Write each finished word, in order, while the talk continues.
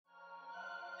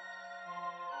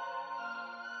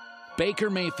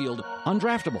Baker Mayfield,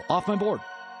 undraftable, off my board.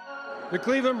 The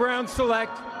Cleveland Browns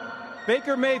select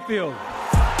Baker Mayfield. What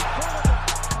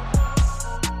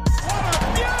a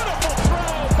beautiful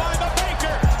throw by the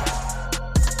Baker!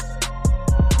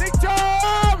 Victor!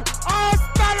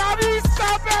 Hasta la vista,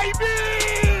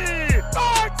 baby!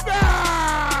 Touchdown!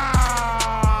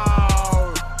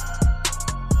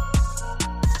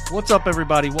 What's up,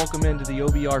 everybody? Welcome into the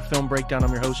OBR Film Breakdown.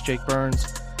 I'm your host, Jake Burns,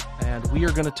 and we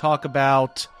are going to talk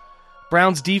about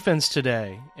Browns defense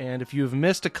today. And if you have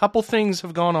missed, a couple things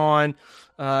have gone on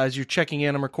as you're checking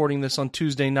in. I'm recording this on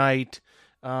Tuesday night.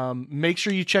 Make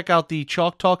sure you check out the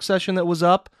Chalk Talk session that was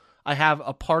up. I have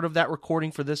a part of that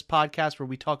recording for this podcast where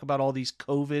we talk about all these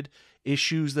COVID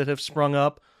issues that have sprung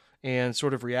up and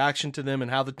sort of reaction to them and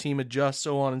how the team adjusts,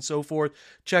 so on and so forth.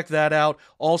 Check that out.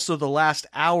 Also, the last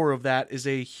hour of that is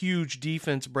a huge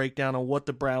defense breakdown on what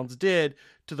the Browns did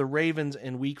to the Ravens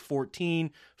in Week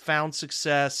 14, found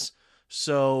success.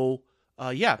 So,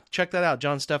 check that out.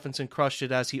 John Stephenson crushed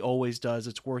it as he always does.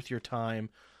 It's worth your time.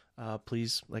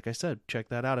 Please, like I said, check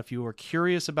that out if you are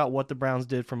curious about what the Browns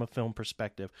did from a film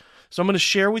perspective. So I'm going to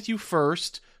share with you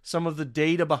first some of the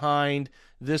data behind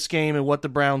this game and what the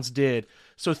Browns did.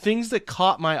 So things that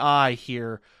caught my eye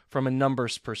here from a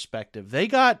numbers perspective. They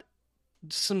got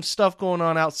some stuff going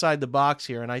on outside the box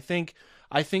here, and I think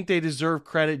they deserve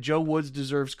credit. Joe Woods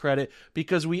deserves credit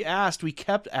because we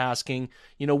kept asking,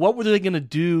 what were they going to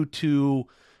do to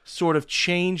sort of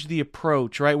change the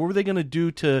approach, right? What were they going to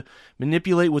do to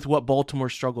manipulate with what Baltimore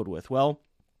struggled with? Well,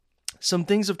 some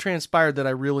things have transpired that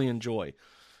I really enjoy.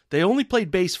 They only played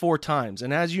base 4 times,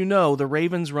 and as you know, the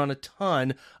Ravens run a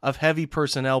ton of heavy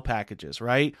personnel packages,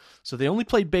 right? So they only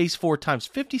played base 4 times,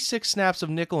 56 snaps of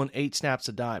nickel and 8 snaps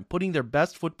of dime, putting their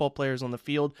best football players on the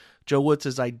field. Joe Woods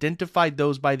has identified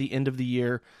those by the end of the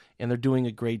year, and they're doing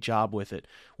a great job with it.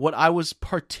 What I was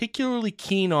particularly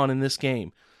keen on in this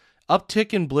game,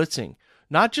 uptick in blitzing.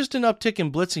 Not just an uptick in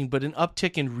blitzing, but an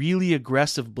uptick in really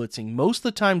aggressive blitzing. Most of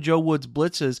the time Joe Woods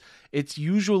blitzes, it's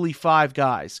usually 5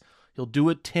 guys. He'll do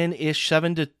it 10-ish,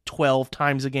 7 to 12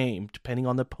 times a game, depending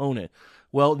on the opponent.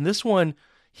 Well, in this one,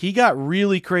 he got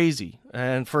really crazy,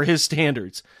 and for his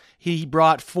standards. He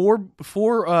brought 6 or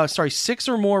more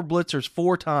blitzers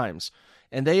 4 times,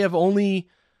 and they have only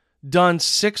done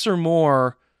 6 or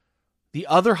more. The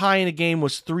other high in a game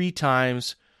was 3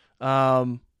 times,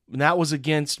 and that was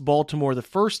against Baltimore the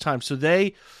first time. So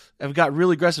they have got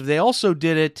really aggressive. They also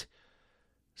did it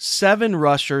 7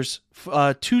 rushers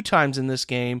 2 times in this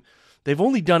game. They've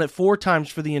only done it 4 times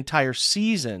for the entire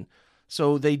season.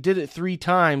 So they did it 3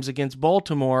 times against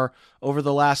Baltimore over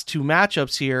the last 2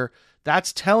 matchups here.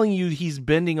 That's telling you he's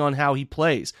bending on how he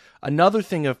plays. Another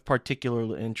thing of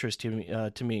particular interest to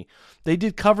me, they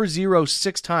did cover 0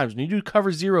 6 times. When you do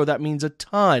cover 0, that means a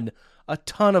ton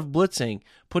of blitzing,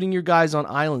 putting your guys on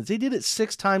islands. They did it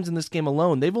 6 times in this game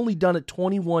alone. They've only done it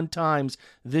 21 times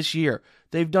this year.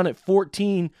 They've done it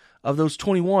 14 of those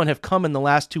 21 have come in the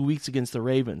last 2 weeks against the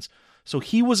Ravens. So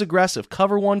he was aggressive.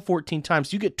 Cover 1 14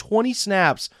 times. You get 20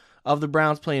 snaps of the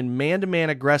Browns playing man-to-man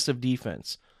aggressive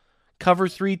defense. Cover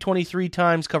 3 23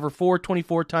 times. Cover 4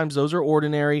 24 times. Those are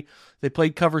ordinary. They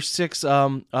played cover 6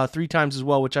 3 times as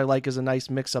well, which I like as a nice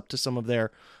mix-up to some of their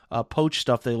poach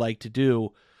stuff they like to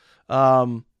do.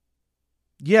 I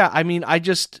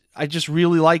just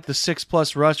really like the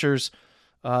 6+ rushers,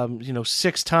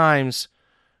 6 times.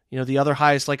 The other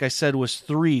highest, like I said, was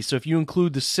 3. So if you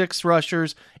include the 6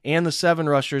 rushers and the 7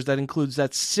 rushers, that includes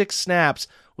that 6 snaps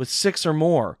with 6 or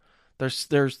more.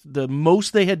 There's the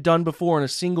most they had done before in a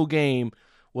single game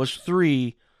was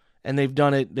 3, and they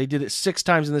did it 6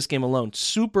 times in this game alone.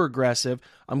 Super aggressive.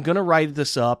 I'm going to write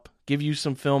this up, give you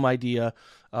some film idea.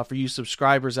 For you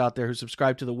subscribers out there who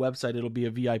subscribe to the website, it'll be a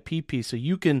VIP piece, so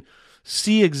you can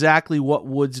see exactly what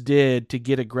Woods did to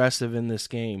get aggressive in this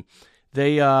game.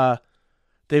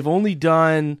 They've only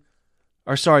done,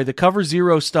 the cover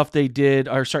 0 stuff they did,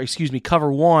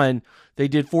 cover 1, they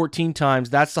did 14 times.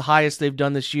 That's the highest they've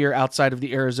done this year outside of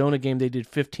the Arizona game. They did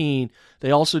 15.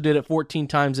 They also did it 14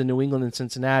 times in New England and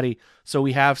Cincinnati, so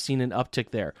we have seen an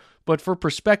uptick there. But for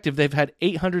perspective, they've had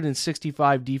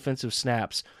 865 defensive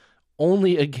snaps.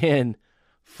 Only, again,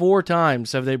 4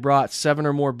 times have they brought 7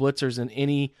 or more blitzers in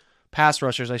any pass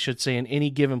rushers, I should say, in any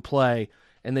given play,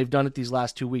 and they've done it these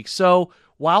last 2 weeks. So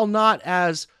while not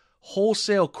as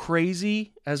wholesale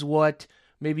crazy as what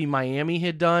maybe Miami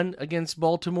had done against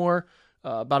Baltimore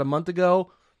about a month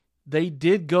ago, they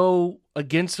did go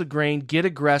against the grain, get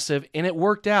aggressive, and it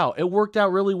worked out. It worked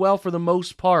out really well for the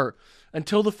most part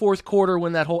until the fourth quarter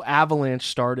when that whole avalanche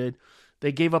started.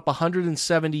 They gave up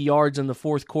 170 yards in the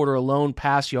fourth quarter alone,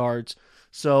 pass yards.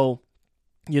 So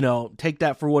take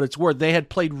that for what it's worth. They had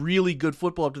played really good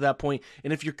football up to that point,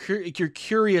 and if you're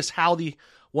curious how the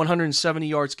 170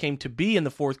 yards came to be in the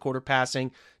fourth quarter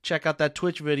passing, check out that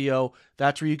Twitch video.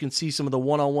 That's where you can see some of the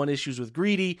one-on-one issues with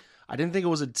Greedy. I didn't think it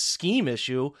was a scheme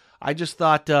issue. I just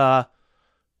thought that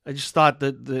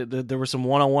there were some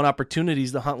one-on-one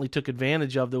opportunities that Huntley took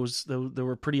advantage of. That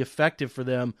were pretty effective for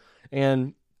them,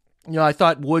 and I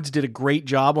thought Woods did a great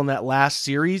job on that last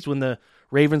series when the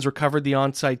Ravens recovered the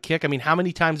onside kick. I mean, how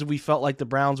many times have we felt like the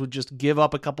Browns would just give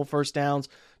up a couple first downs?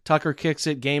 Tucker kicks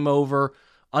it, game over.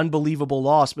 Unbelievable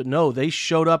loss, but no, they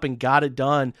showed up and got it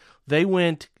done. They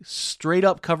went straight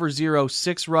up cover 0,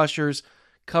 6 rushers,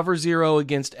 cover 0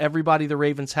 against everybody the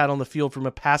Ravens had on the field from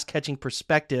a pass catching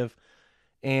perspective,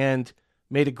 and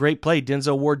made a great play.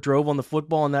 Denzel Ward drove on the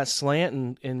football on that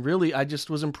slant, and really I just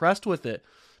was impressed with it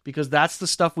because that's the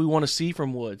stuff we want to see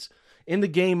from Woods. In the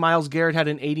game, Myles Garrett had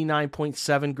an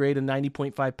 89.7 grade, a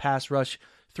 90.5 pass rush,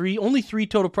 only 3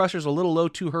 total pressures, a little low,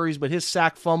 2 hurries, but his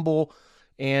sack, fumble,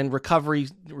 and recovery,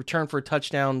 return for a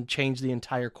touchdown changed the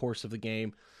entire course of the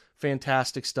game.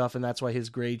 Fantastic stuff, and that's why his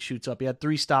grade shoots up. He had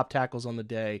 3 stop tackles on the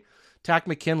day. Takk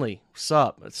McKinley,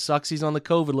 sup? It sucks he's on the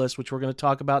COVID list, which we're going to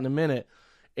talk about in a minute.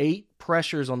 8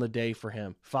 pressures on the day for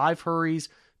him. 5 hurries,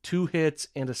 2 hits,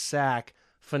 and a sack.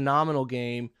 Phenomenal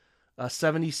game. A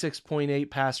 76.8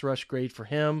 pass rush grade for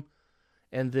him.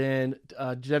 And then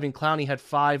Devin Clowney had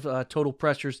 5 total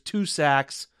pressures, 2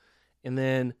 sacks, and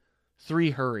then 3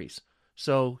 hurries.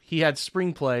 So he had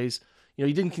spring plays.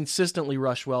 He didn't consistently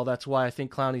rush well. That's why I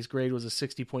think Clowney's grade was a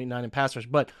 60.9 in pass rush.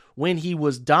 But when he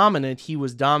was dominant,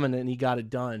 and he got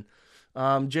it done.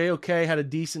 JOK had a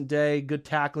decent day, good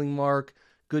tackling mark,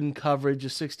 good in coverage, a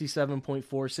 67.4,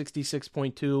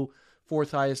 66.2,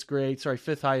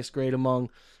 fifth highest grade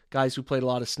among guys who played a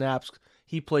lot of snaps.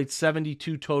 He played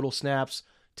 72 total snaps.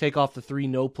 Take off the 3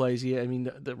 no plays.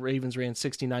 The Ravens ran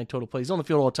 69 total plays. He's on the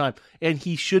field all the time, and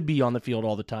he should be on the field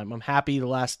all the time. I'm happy the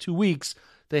last 2 weeks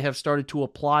they have started to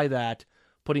apply that,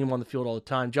 putting him on the field all the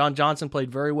time. John Johnson played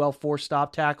very well, 4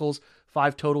 stop tackles,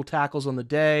 5 total tackles on the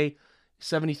day,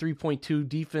 73.2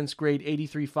 defense grade,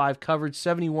 83.5 coverage,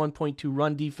 71.2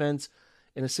 run defense,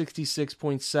 and a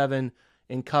 66.7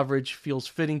 in coverage. Feels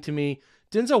fitting to me.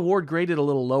 Denzel Ward graded a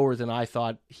little lower than I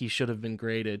thought he should have been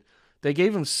graded. They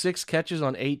gave him 6 catches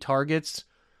on 8 targets,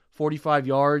 45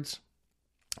 yards.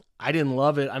 I didn't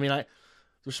love it. I mean, the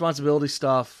responsibility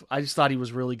stuff, I just thought he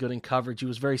was really good in coverage. He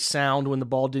was very sound when the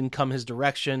ball didn't come his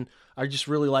direction. I just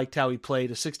really liked how he played.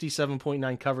 A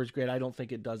 67.9 coverage grade, I don't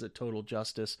think it does it total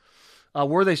justice.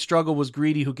 Where they struggled was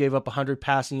Greedy, who gave up 100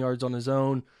 passing yards on his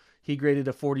own. He graded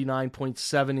a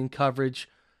 49.7 in coverage.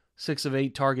 6 of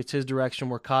 8 targets his direction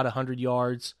were caught 100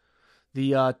 yards.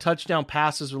 The touchdown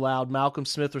passes allowed. Malcolm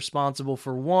Smith responsible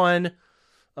for 1.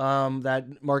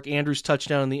 That Mark Andrews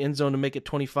touchdown in the end zone to make it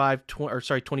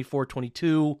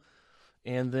 24-22.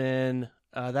 And then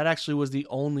that actually was the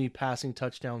only passing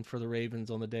touchdown for the Ravens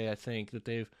on the day, I think, that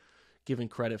they've given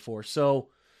credit for. So,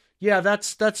 yeah,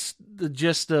 that's the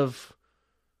gist of,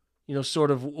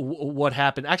 sort of what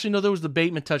happened. Actually, no, there was the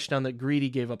Bateman touchdown that Greedy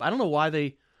gave up. I don't know why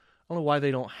they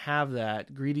don't have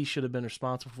that. Greedy should have been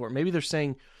responsible for it. Maybe they're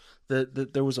saying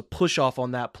that there was a push-off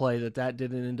on that play, that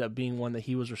didn't end up being one that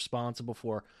he was responsible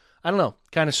for. I don't know.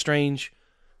 Kind of strange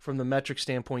from the metric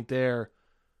standpoint there.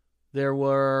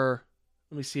 Let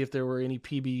me see if there were any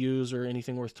PBUs or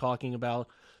anything worth talking about.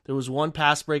 There was 1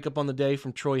 pass breakup on the day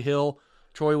from Troy Hill.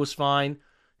 Troy was fine.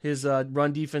 His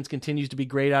run defense continues to be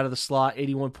great out of the slot,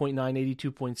 81.9,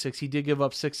 82.6. He did give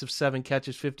up 6 of 7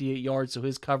 catches, 58 yards, so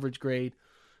his coverage grade,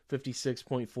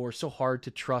 56.4. So hard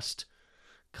to trust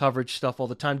coverage stuff all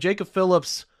the time. Jacob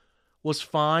Phillips was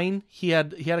fine. He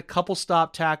had a couple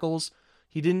stop tackles.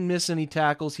 He didn't miss any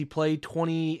tackles. He played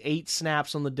 28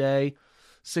 snaps on the day,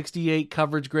 68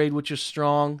 coverage grade, which is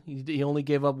strong. He only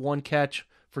gave up 1 catch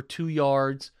for 2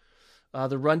 yards.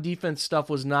 The run defense stuff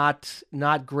was not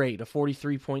great, a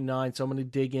 43.9, so I'm going to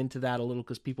dig into that a little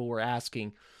because people were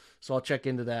asking. So I'll check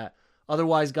into that.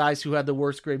 Otherwise, guys who had the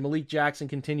worst grade, Malik Jackson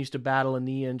continues to battle a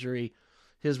knee injury.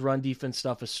 His run defense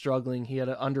stuff is struggling. He had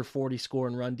an under 40 score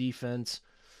in run defense.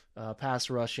 Pass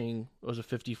rushing was a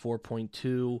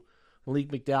 54.2. Malik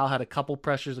McDowell had a couple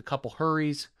pressures, a couple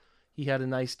hurries. He had a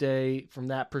nice day from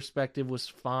that perspective, was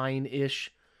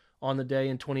fine-ish on the day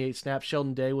in 28 snaps.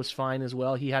 Sheldon Day was fine as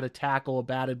well. He had a tackle, a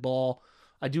batted ball.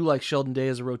 I do like Sheldon Day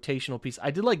as a rotational piece. I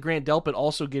did like Grant Delpit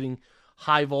also getting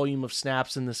high volume of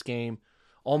snaps in this game,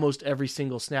 almost every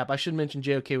single snap. I should mention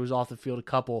JOK was off the field a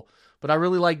couple, but I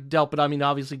really like Delpit. I mean,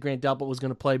 obviously Grant Delpit was going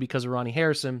to play because of Ronnie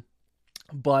Harrison,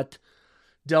 but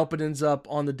Delpit ends up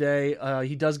on the day.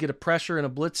 He does get a pressure in a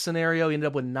blitz scenario. He ended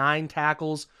up with 9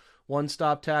 tackles, one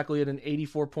stop tackle. He had an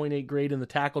 84.8 grade in the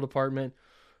tackle department,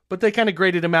 but they kind of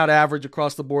graded him out average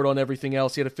across the board on everything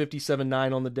else. He had a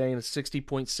 57.9 on the day and a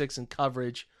 60.6 in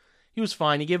coverage. He was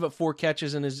fine. He gave up 4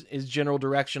 catches in his general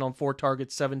direction on 4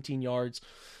 targets, 17 yards.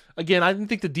 Again, I didn't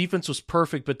think the defense was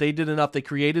perfect, but they did enough. They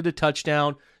created a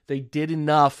touchdown. They did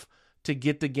enough to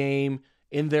get the game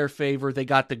in their favor. They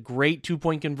got the great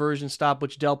 2-point conversion stop,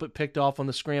 which Delpit picked off on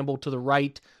the scramble to the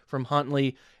right from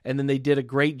Huntley, and then they did a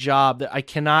great job. I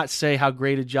cannot say how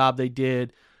great a job they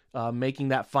did making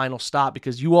that final stop,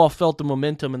 because you all felt the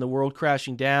momentum and the world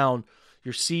crashing down,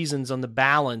 your seasons on the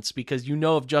balance, because you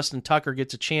know if Justin Tucker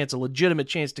gets a chance, a legitimate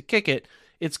chance to kick it,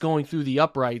 it's going through the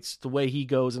uprights the way he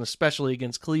goes, and especially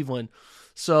against Cleveland.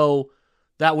 So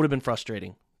that would have been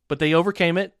frustrating. But they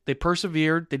overcame it. They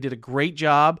persevered. They did a great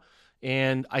job.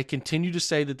 And I continue to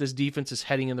say that this defense is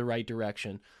heading in the right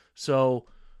direction. So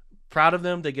proud of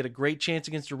them. They get a great chance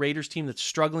against a Raiders team that's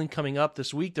struggling coming up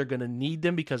this week. They're going to need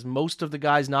them because most of the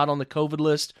guys not on the COVID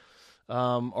list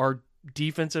are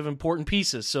defensive important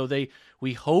pieces. So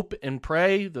we hope and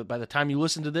pray that by the time you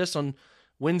listen to this on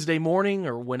Wednesday morning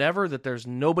or whenever, that there's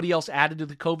nobody else added to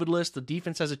the COVID list. The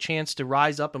defense has a chance to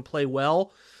rise up and play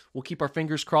well. We'll keep our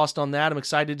fingers crossed on that. I'm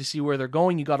excited to see where they're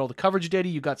going. You got all the coverage data.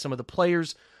 You got some of the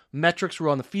players' metrics were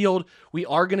on the field. We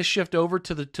are going to shift over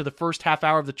to the first half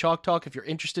hour of the Chalk Talk. If you're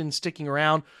interested in sticking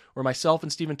around, where myself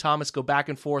and Stephen Thomas go back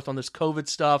and forth on this COVID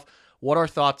stuff, what our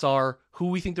thoughts are, who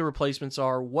we think the replacements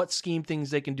are, what scheme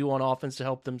things they can do on offense to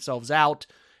help themselves out,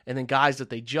 and then guys that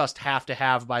they just have to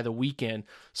have by the weekend.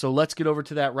 So let's get over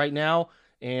to that right now.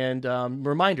 And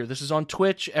reminder, this is on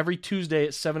Twitch every Tuesday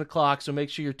at 7 o'clock, so make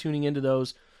sure you're tuning into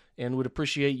those, and would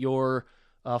appreciate your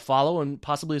follow and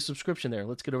possibly a subscription there.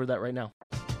 Let's get over to that right now.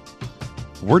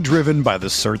 We're driven by the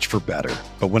search for better.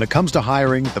 But when it comes to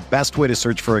hiring, the best way to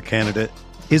search for a candidate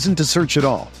isn't to search at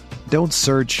all. Don't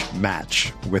search,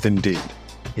 match with Indeed.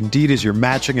 Indeed is your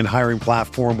matching and hiring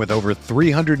platform with over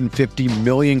 350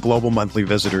 million global monthly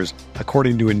visitors,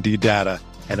 according to Indeed data,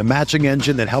 and a matching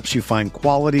engine that helps you find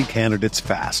quality candidates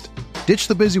fast. Ditch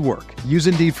the busy work. Use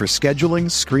Indeed for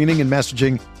scheduling, screening, and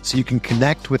messaging so you can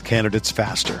connect with candidates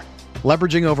faster.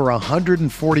 Leveraging over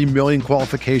 140 million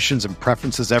qualifications and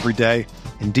preferences every day,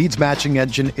 Indeed's matching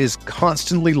engine is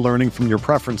constantly learning from your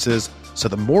preferences, so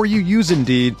the more you use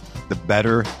Indeed, the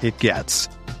better it gets.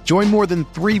 Join more than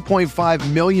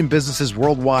 3.5 million businesses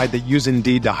worldwide that use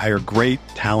Indeed to hire great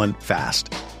talent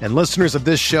fast. And listeners of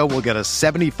this show will get a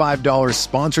 $75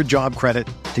 sponsored job credit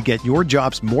to get your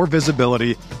jobs more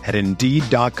visibility at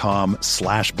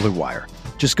Indeed.com/Blue Wire.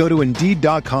 Just go to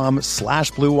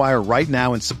Indeed.com/Blue Wire right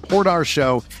now and support our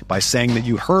show by saying that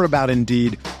you heard about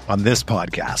Indeed on this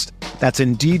podcast. That's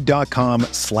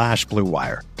Indeed.com/Blue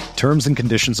Wire. Terms and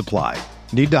conditions apply.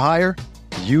 Need to hire?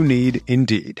 You need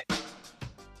Indeed.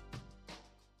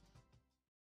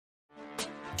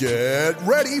 Get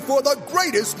ready for the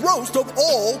greatest roast of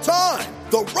all time.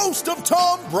 The Roast of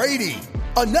Tom Brady.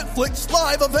 A Netflix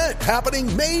live event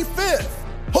happening May 5th.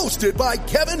 Hosted by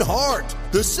Kevin Hart.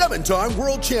 The 7-time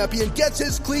world champion gets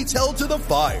his cleats held to the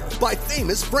fire by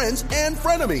famous friends and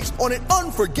frenemies on an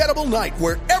unforgettable night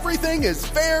where everything is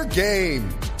fair game.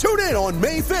 Tune in on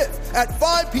May 5th at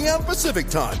 5 p.m. Pacific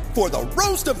time for the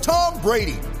Roast of Tom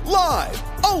Brady. Live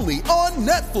only on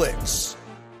Netflix.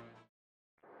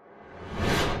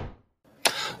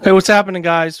 Hey, what's happening,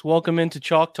 guys? Welcome into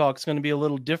Chalk Talk. It's going to be a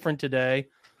little different today.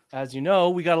 As you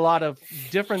know, we got a lot of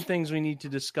different things we need to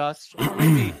discuss.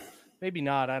 Maybe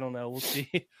not. I don't know. We'll see.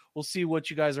 We'll see what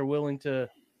you guys are willing to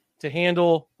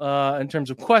handle in terms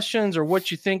of questions or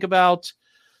what you think about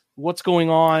what's going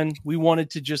on. We wanted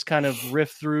to just kind of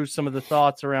riff through some of the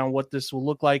thoughts around what this will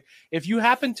look like. If you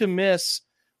happen to miss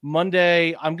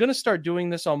Monday, I'm going to start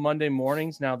doing this on Monday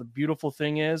mornings. Now, the beautiful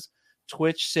thing is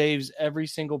Twitch saves every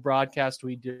single broadcast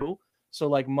we do. So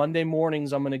like Monday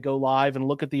mornings, I'm going to go live and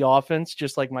look at the offense,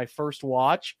 just like my first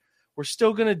watch. We're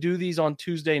still going to do these on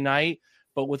Tuesday night,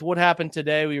 but with what happened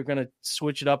today, we are going to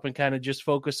switch it up and kind of just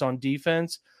focus on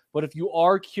defense. But if you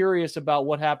are curious about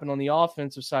what happened on the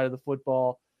offensive side of the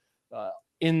football,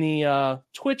 in the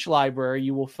Twitch library,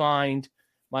 you will find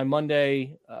my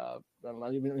Monday, I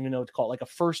don't even know what to call it, like a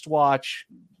first rewatch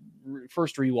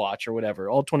or whatever,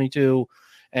 all 22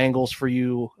 angles for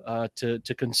you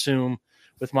to consume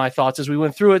with my thoughts as we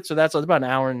went through it. So that's about an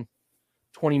hour and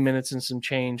 20 minutes and some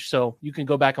change. So you can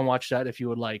go back and watch that if you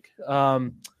would like.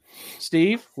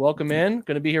 Steve, welcome in.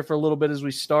 Going to be here for a little bit as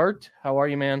we start. How are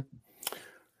you, man?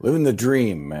 Living the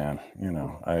dream, man. You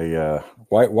know,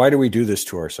 why do we do this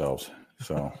to ourselves?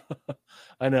 So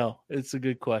I know it's a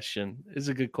good question.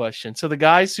 So the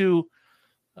guys who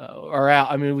are out,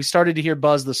 I mean, we started to hear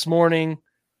buzz this morning.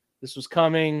 this was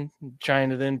coming,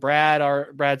 trying to then Brad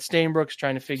Stainbrook's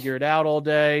trying to figure it out all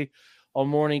day, all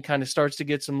morning, kind of starts to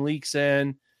get some leaks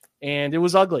in, and it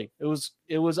was ugly. It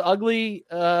was ugly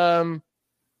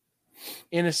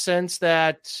in a sense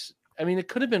that, I mean, it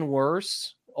could have been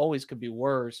worse, always could be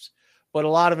worse, but a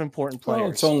lot of important players.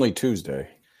 Well, it's only Tuesday.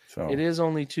 So it is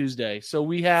only Tuesday. So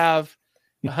we have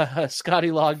Scotty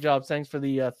Logjobs. Thanks for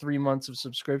the 3 months of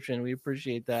subscription. We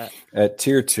appreciate that. At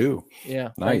tier 2.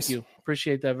 Yeah. Nice. Thank you.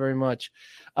 Appreciate that very much.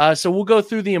 So we'll go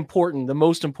through the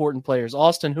most important players.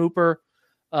 Austin Hooper,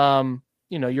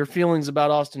 your feelings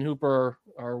about Austin Hooper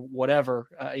or whatever,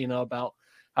 about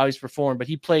how he's performed, but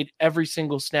he played every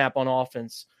single snap on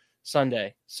offense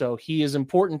Sunday. So he is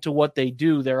important to what they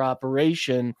do, their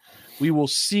operation. We will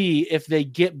see if they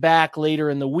get back later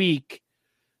in the week,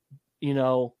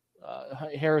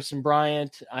 Harrison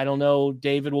Bryant. I don't know.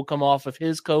 David will come off of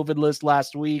his COVID list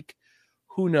last week.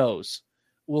 Who knows?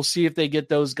 We'll see if they get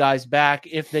those guys back.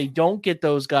 If they don't get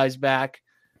those guys back,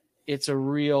 it's a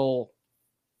real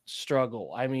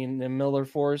struggle. I mean, the Miller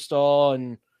Forrestall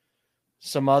and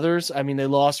some others. I mean, they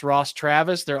lost Ross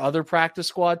Travis, their other practice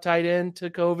squad tight end, to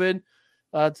COVID,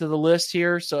 to the list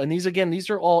here. So, and these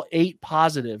are all 8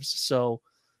 positives. So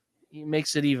it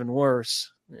makes it even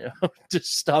worse to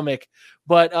stomach.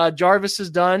 But Jarvis is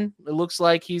done. It looks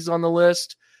like he's on the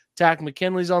list. Takk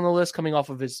McKinley's on the list, coming off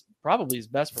of probably his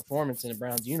best performance in a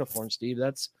Browns uniform, Steve.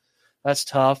 That's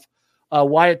tough.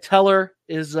 Wyatt Teller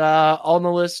is on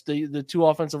the list, the 2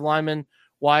 offensive linemen,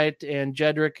 Wyatt and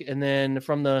Jedrick, and then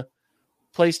from the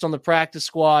placed on the practice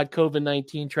squad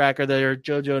COVID-19 tracker there,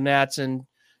 JoJo Natson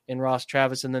and Ross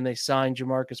Travis, and then they signed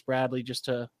Jamarcus Bradley just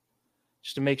to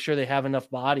make sure they have enough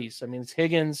bodies. I mean, it's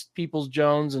Higgins,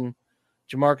 Peoples-Jones, and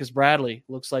Jamarcus Bradley.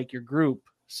 Looks like your group.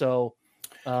 So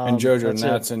and JoJo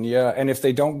Natson, yeah. And if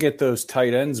they don't get those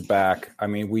tight ends back, I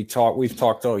mean, we've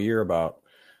talked all year about,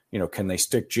 can they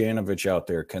stick Janovich out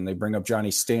there? Can they bring up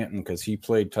Johnny Stanton because he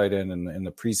played tight end in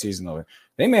the preseason?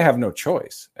 They may have no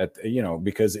choice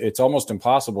because it's almost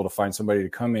impossible to find somebody to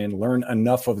come in, learn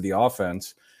enough of the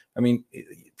offense. I mean,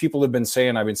 people have been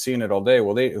saying, I've been seeing it all day.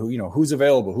 Well, who's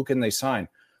available? Who can they sign?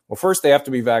 Well, first they have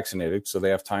to be vaccinated, so they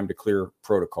have time to clear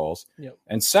protocols. Yep.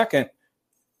 And second,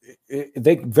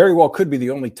 they very well could be the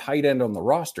only tight end on the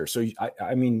roster. So,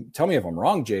 I mean, tell me if I'm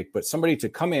wrong, Jake, but somebody to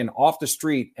come in off the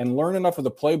street and learn enough of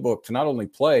the playbook to not only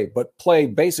play, but play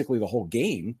basically the whole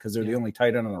game because they're the only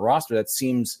tight end on the roster, that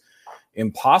seems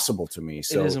impossible to me.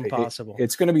 So it is impossible.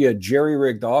 It's going to be a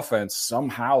jerry-rigged offense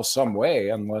somehow, some way,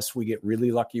 unless we get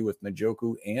really lucky with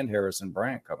Njoku and Harrison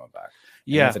Bryant coming back.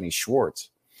 Yeah. Anthony Schwartz.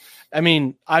 I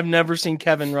mean, I've never seen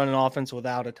Kevin run an offense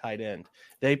without a tight end.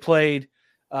 They played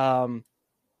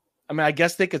I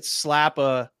guess they could slap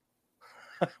well,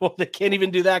 they can't even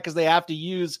do that because they have to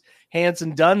use Hance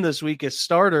and Dunn this week as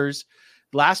starters.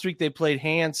 Last week they played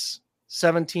Hance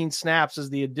 17 snaps as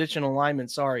the additional lineman.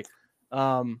 Sorry.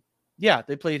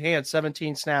 They played Hance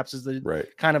 17 snaps as the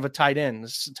kind of a tight end.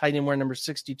 This tight end wearing number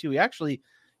 62. He actually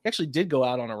did go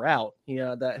out on a route.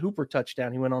 That Hooper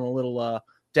touchdown. He went on a little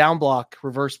down block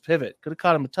reverse pivot. Could have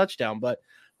caught him a touchdown, but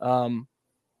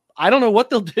I don't know what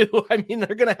they'll do. I mean,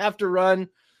 they're going to have to run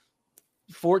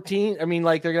 14. I mean,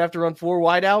 like they're gonna have to run 4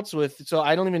 wideouts so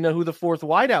I don't even know who the 4th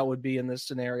wideout would be in this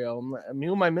scenario. I mean,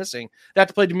 who am I missing? They have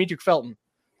to play Demetric Felton.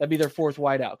 That'd be their 4th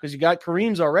wideout because you got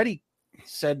Kareem's already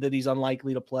said that he's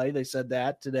unlikely to play. They said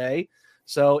that today.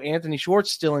 So Anthony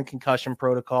Schwartz still in concussion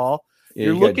protocol. Yeah,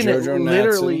 You're looking at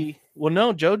literally. Well,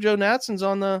 no, JoJo Natson's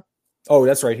on the. Oh,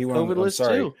 that's right. He went COVID list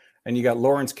too. And you got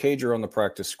Lawrence Cager on the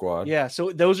practice squad. Yeah.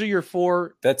 So those are your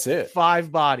 4. That's it.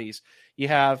 5 bodies. You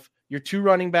have your 2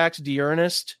 running backs,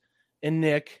 D'Ernest and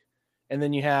Nick, and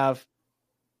then you have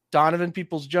Donovan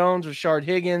Peoples-Jones, Rashard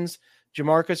Higgins,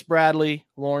 Jamarcus Bradley,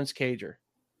 Lawrence Cager,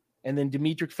 and then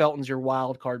Demetric Felton's your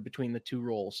wild card between the 2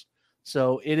 roles.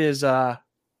 So it is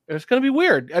it's going to be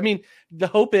weird. I mean, the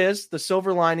hope is the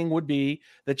silver lining would be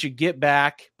that you get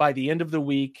back by the end of the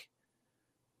week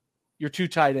your 2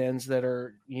 tight ends that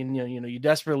are you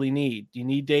desperately need. You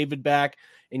need David back,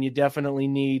 and you definitely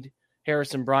need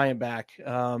Harrison Bryant back.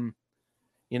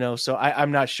 So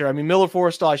I'm not sure. I mean, Miller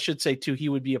Forrestall, I should say too, he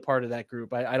would be a part of that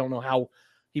group. I don't know how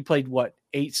he played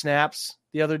 8 snaps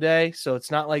the other day. So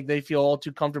it's not like they feel all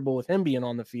too comfortable with him being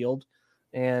on the field.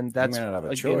 And that's a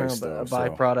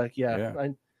byproduct. Yeah.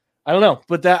 I don't know,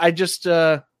 but that I just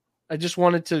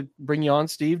wanted to bring you on,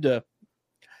 Steve, to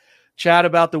chat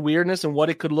about the weirdness and what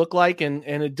it could look like. And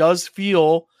it does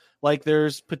feel like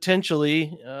there's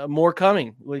potentially more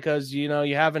coming because, you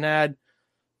haven't had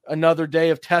another day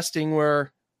of testing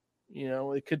where,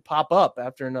 it could pop up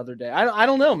after another day. I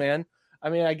don't know, man. I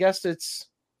mean, I guess it's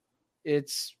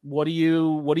it's what do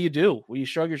you do? Will you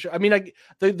shrug your shoulders? I mean,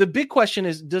 the big question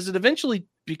is, does it eventually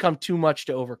become too much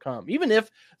to overcome? Even if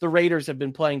the Raiders have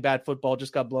been playing bad football,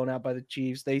 just got blown out by the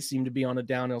Chiefs, they seem to be on a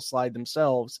downhill slide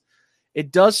themselves.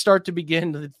 It does start to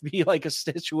begin to be like a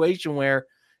situation where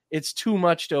it's too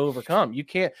much to overcome. You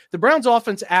can't. The Browns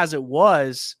offense, as it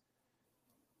was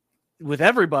with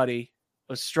everybody,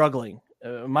 was struggling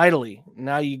mightily.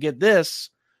 Now you get this.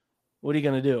 What are you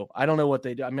going to do? I don't know what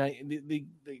they do. I mean,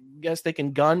 I guess they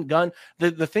can gun.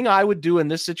 The thing I would do in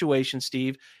this situation,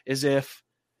 Steve, is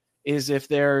if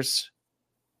there's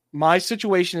my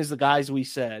situation is the guys we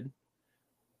said,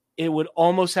 it would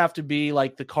almost have to be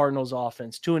like the Cardinals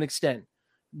offense to an extent.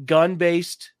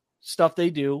 Gun-based stuff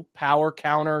they do, power,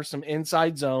 counter, some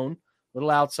inside zone, little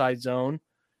outside zone,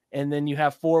 and then you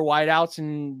have 4 wideouts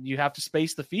and you have to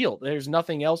space the field. There's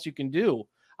nothing else you can do.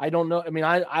 I don't know. I mean,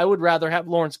 I would rather have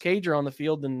Lawrence Cager on the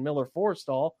field than Miller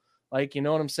Forrestall. Like, you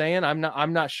know what I'm saying?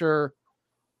 I'm not sure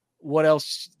what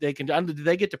else they can do. Did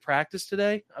they get to practice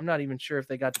today? I'm not even sure if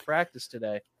they got to practice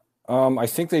today. I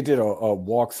think they did a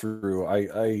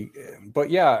walkthrough. But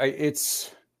yeah,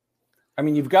 I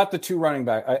mean, you've got the 2 running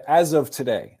back as of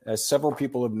today, as several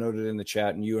people have noted in the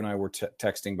chat, and you and I were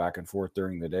texting back and forth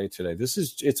during the day today.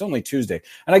 It's only Tuesday.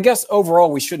 And I guess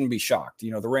overall we shouldn't be shocked.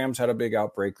 You know, the Rams had a big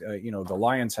outbreak. The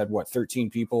Lions had 13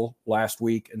 people last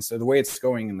week. And so the way it's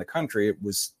going in the country, it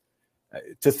was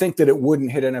to think that it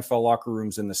wouldn't hit NFL locker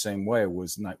rooms in the same way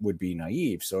would be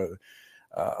naive. So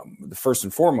the first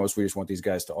and foremost, we just want these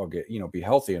guys to all get, be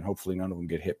healthy, and hopefully none of them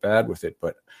get hit bad with it.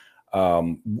 But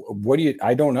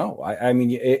I don't know. I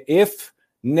mean, if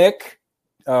Nick,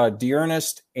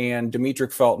 D'Ernest, and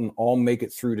Demetric Felton all make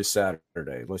it through to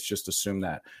Saturday, let's just assume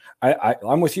that.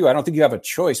 I'm with you. I don't think you have a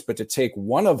choice but to take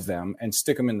one of them and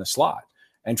stick them in the slot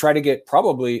and try to get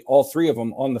probably all 3 of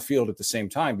them on the field at the same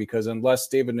time, because unless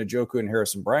David Njoku and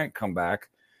Harrison Bryant come back,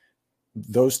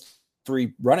 those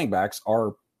 3 running backs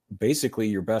are basically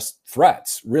your best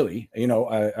threats, really.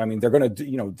 I mean, they're going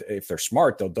to, if they're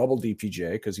smart, they'll double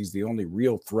DPJ because he's the only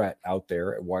real threat out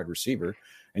there at wide receiver.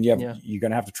 And you're going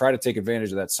to have to try to take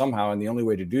advantage of that somehow. And the only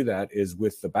way to do that is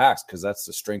with the backs, because that's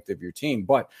the strength of your team.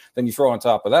 But then you throw on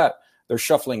top of that, they're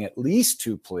shuffling at least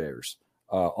 2 players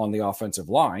on the offensive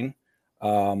line.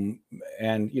 And,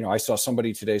 I saw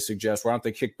somebody today suggest, why don't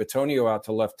they kick Bitonio out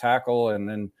to left tackle and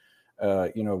then,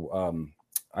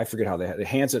 I forget how they had the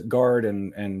Hands at guard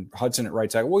and Hudson at right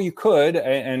tackle. Well, you could,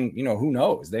 and who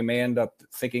knows? They may end up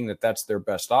thinking that that's their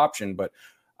best option. But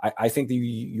I think that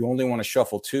you only want to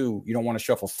shuffle 2. You don't want to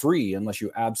shuffle 3 unless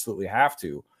you absolutely have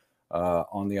to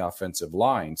on the offensive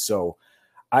line. So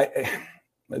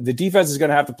the defense is going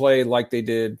to have to play like they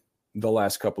did the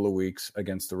last couple of weeks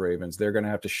against the Ravens. They're going to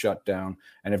have to shut down.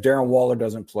 And if Darren Waller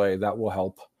doesn't play, that will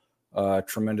help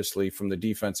tremendously from the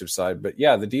defensive side. But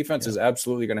yeah, the defense is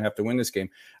absolutely going to have to win this game.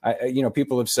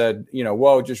 People have said,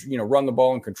 well, just, run the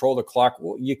ball and control the clock.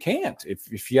 Well, you can't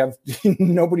if you have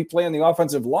nobody playing the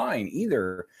offensive line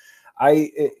either.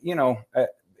 There's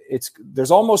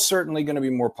almost certainly going to be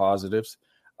more positives.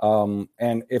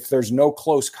 And if there's no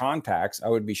close contacts, I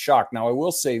would be shocked. Now, I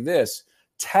will say this,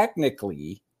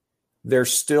 technically,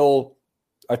 there's still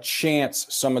a chance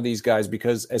some of these guys,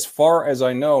 because as far as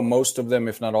I know, most of them,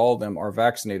 if not all of them, are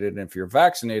vaccinated. And if you're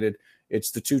vaccinated,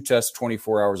 it's the 2 tests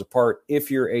 24 hours apart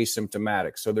if you're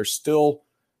asymptomatic. So there still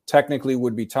technically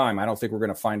would be time. I don't think we're going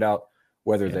to find out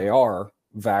whether they are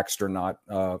vaxxed or not.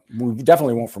 We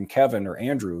definitely won't from Kevin or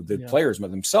Andrew. The players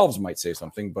themselves might say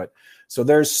something, but so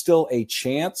there's still a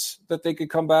chance that they could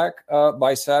come back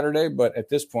by Saturday. But at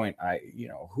this point,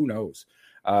 who knows?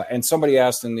 And somebody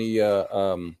asked in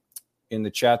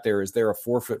the chat there, is there a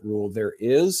forfeit rule? There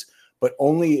is, but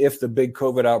only if the big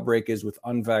COVID outbreak is with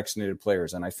unvaccinated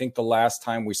players. And I think the last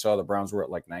time we saw the Browns were at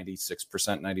like 96%,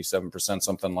 97%,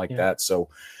 something like that. So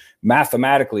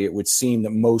mathematically, it would seem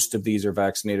that most of these are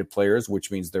vaccinated players,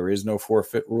 which means there is no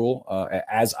forfeit rule.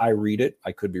 As I read it,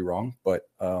 I could be wrong, but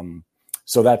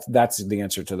so that's the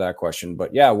answer to that question.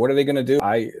 But yeah, what are they going to do?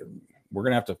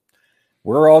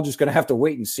 We're all just going to have to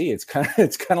wait and see. It's kind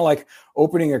of like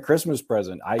opening a Christmas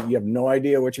present. You have no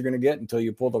idea what you're going to get until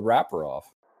you pull the wrapper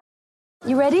off.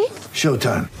 You ready?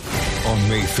 Showtime. On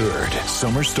May 3rd,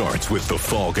 summer starts with The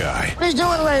Fall Guy. Let's do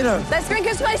it later. Let's drink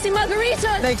a spicy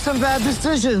margarita. Make some bad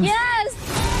decisions. Yes.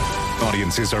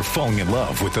 Audiences are falling in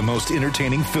love with the most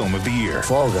entertaining film of the year.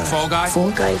 Fall Guy. Fall Guy?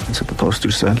 Fall Guy. That's what the poster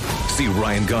said. See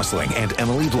Ryan Gosling and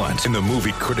Emily Blunt in the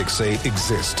movie critics say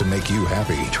exists to make you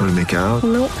happy. Trying to make it out?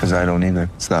 Nope. Because I don't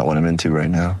either. It's not what I'm into right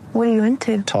now. What are you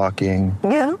into? Talking.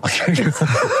 Yeah.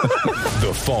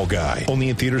 The Fall Guy. Only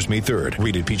in theaters May 3rd.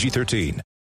 Rated PG-13.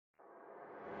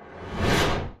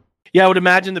 Yeah, I would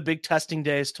imagine the big testing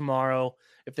day is tomorrow.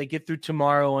 If they get through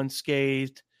tomorrow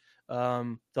unscathed,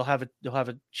 they'll have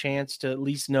a chance to at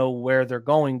least know where they're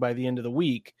going by the end of the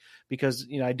week. Because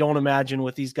I don't imagine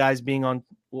with these guys being on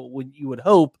what you would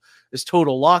hope is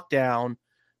total lockdown,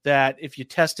 that if you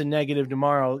test a negative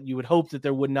tomorrow, you would hope that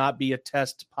there would not be a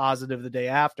test positive the day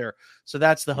after. So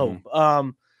that's the hope.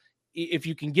 If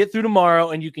you can get through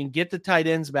tomorrow and you can get the tight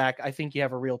ends back, I think you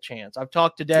have a real chance. I've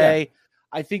talked today. Yeah.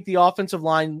 I think the offensive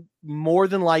line more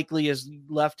than likely is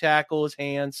left tackle is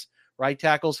Hance, right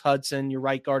tackle's Hudson, your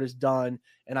right guard is Dunn.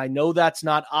 And I know that's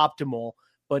not optimal,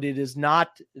 but it is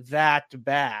not that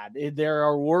bad. There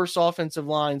are worse offensive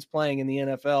lines playing in the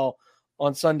NFL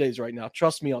on Sundays right now.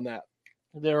 Trust me on that.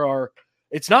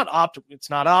 It's not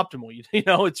optimal.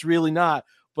 It's really not.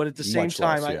 But at the same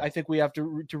time, I think we have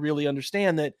to really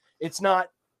understand that it's not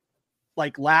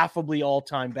like laughably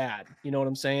all-time bad. You know what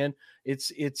I'm saying?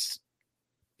 It's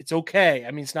okay.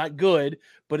 I mean, it's not good,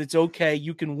 but it's okay.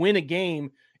 You can win a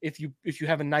game if you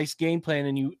have a nice game plan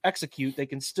and you execute. They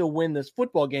can still win this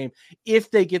football game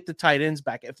if they get the tight ends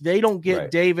back. If they don't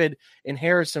get David and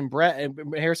Harrison Bryant,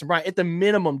 at the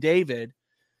minimum, David,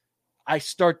 I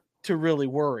start to really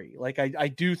worry. Like I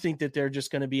do think that they're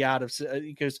just going to be out of,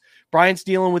 because Bryant's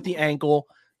dealing with the ankle,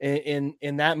 and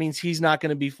that means he's not going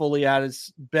to be fully at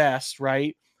his best,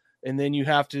 right? And then you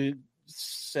have to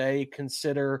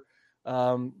consider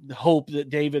the hope that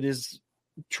David is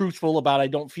truthful about I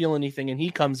don't feel anything and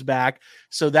he comes back.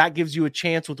 So that gives you a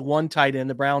chance with one tight end.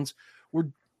 The Browns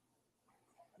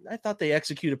I thought they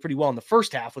executed pretty well in the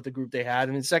first half with the group they had.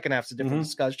 And in the second half is a different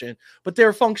discussion, but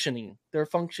they're functioning. They're a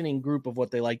functioning group of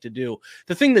what they like to do.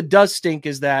 The thing that does stink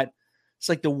is that it's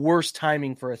like the worst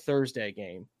timing for a Saturday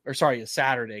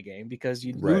game, because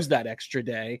you lose that extra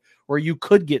day where you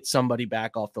could get somebody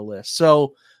back off the list.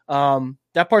 So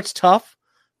that part's tough.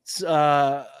 It's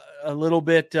a little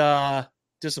bit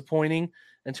disappointing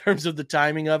in terms of the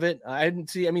timing of it. I didn't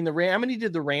see. I mean, how many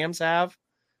did the Rams have?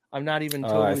 I'm not even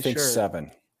totally sure. I think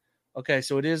 7. Okay,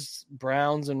 so it is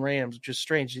Browns and Rams, which is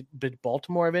strange. Did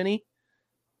Baltimore have any?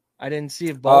 I didn't see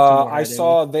if Baltimore I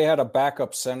saw they had a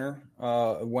backup center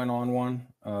went on one.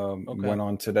 Went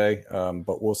on today,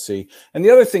 but we'll see. And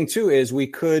the other thing, too, is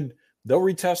they'll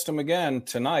retest them again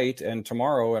tonight and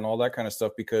tomorrow and all that kind of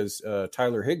stuff, because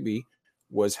Tyler Higbee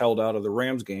was held out of the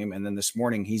Rams game. And then this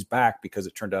morning he's back because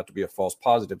it turned out to be a false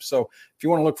positive. So if you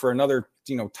want to look for another,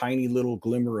 tiny little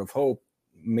glimmer of hope,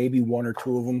 maybe one or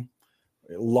two of them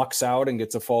lucks out and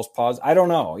gets a false positive. I don't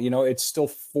know. It's still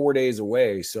 4 days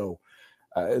away. So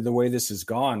the way this has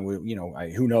gone,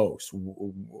 who knows?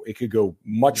 It could go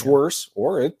much worse,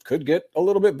 or it could get a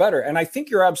little bit better. And I think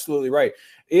you're absolutely right.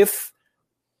 If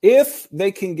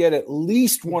they can get at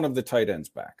least one of the tight ends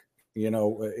back,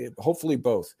 hopefully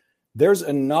both, there's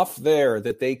enough there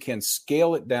that they can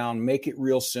scale it down, make it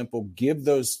real simple, give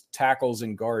those tackles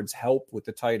and guards help with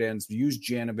the tight ends, use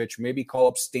Janovich, maybe call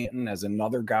up Stanton as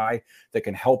another guy that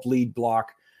can help lead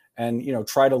block, and,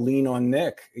 try to lean on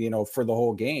Nick, for the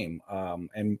whole game.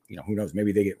 And, who knows,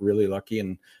 maybe they get really lucky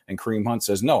and Kareem Hunt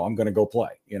says, no, I'm going to go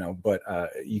play, but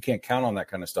you can't count on that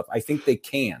kind of stuff. I think they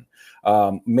can.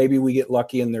 Maybe we get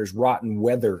lucky and there's rotten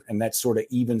weather and that sort of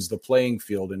evens the playing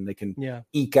field and they can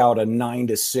eke out a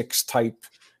 9-6 type,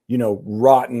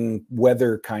 rotten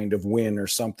weather kind of win or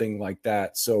something like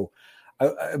that. So,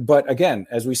 but again,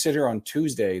 as we sit here on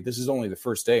Tuesday, this is only the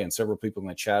first day, and several people in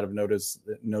the chat have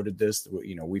noted this.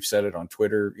 We've said it on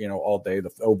Twitter, all day. The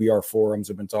OBR forums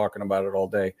have been talking about it all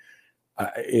day.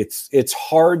 It's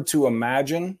hard to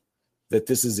imagine that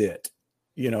this is it.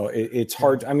 It's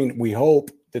hard. I mean, we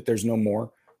hope that there's no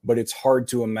more, but it's hard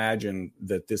to imagine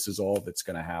that this is all that's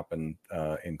going to happen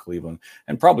in Cleveland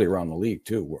and probably around the league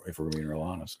too, if we're being real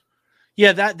honest.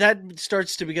 Yeah, that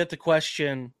starts to beget the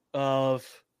question of,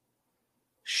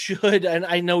 and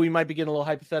I know we might be getting a little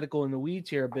hypothetical in the weeds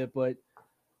here a bit, but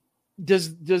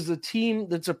does the team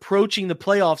that's approaching the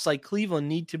playoffs like Cleveland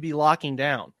need to be locking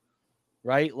down,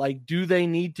 right? Like, do they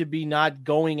need to be not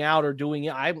going out or doing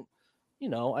it? I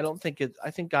don't think it. I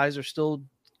think guys are still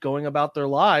going about their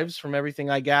lives from everything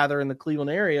I gather in the Cleveland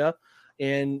area.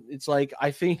 And it's like,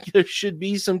 I think there should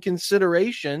be some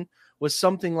consideration with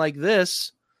something like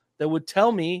this that would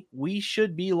tell me we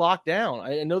should be locked down.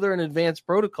 I know they're in advanced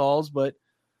protocols, but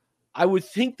I would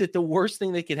think that the worst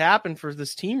thing that could happen for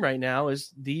this team right now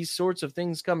is these sorts of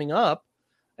things coming up.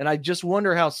 And I just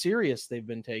wonder how serious they've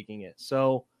been taking it.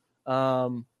 So, I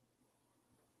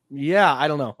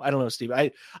don't know, Steve.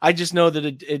 I just know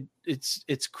that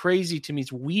it's crazy to me.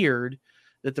 It's weird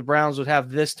that the Browns would have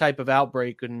this type of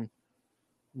outbreak and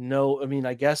no, I mean,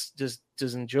 I guess does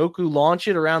Njoku launch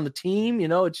it around the team? You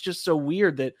know, it's just so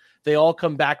weird that they all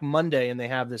come back Monday and they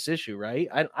have this issue, right?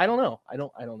 I don't know. I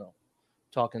don't know.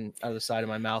 Talking out of the side of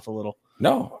my mouth a little.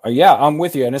 No, yeah, I'm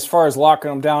with you. And as far as locking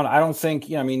them down, I don't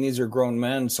think, I mean, these are grown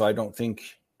men, so I don't think,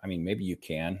 I mean, maybe you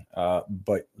can,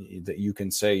 but that you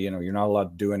can say, you know, you're not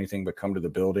allowed to do anything but come to the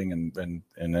building and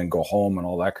then go home and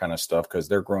all that kind of stuff, because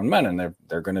they're grown men and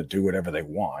they're going to do whatever they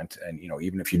want. And, you know,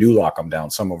 even if you do lock them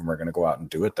down, some of them are going to go out and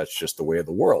do it. That's just the way of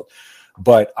the world.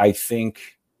 But I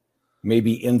think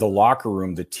maybe in the locker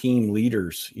room, the team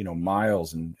leaders, you know,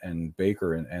 Miles and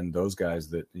Baker and those guys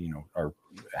that, you know,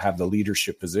 have the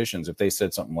leadership positions, if they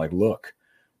said something like, look,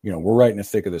 you know, we're right in the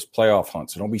thick of this playoff hunt,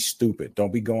 so don't be stupid.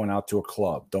 Don't be going out to a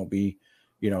club. Don't be,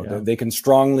 you know, they can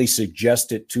strongly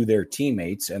suggest it to their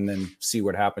teammates and then see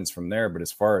what happens from there. But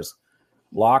as far as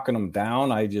locking them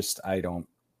down, I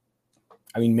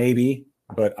mean, maybe,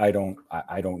 but I don't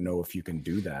know if you can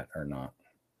do that or not.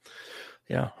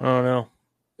 Yeah, I don't know.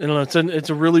 You know, it's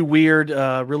a really weird,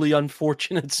 really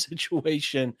unfortunate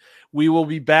situation. We will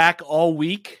be back all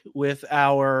week with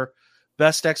our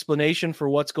best explanation for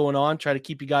what's going on. Try to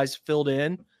keep you guys filled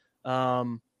in,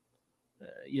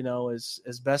 you know,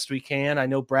 as best we can. I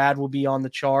know Brad will be on the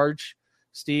charge,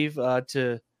 Steve,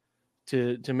 to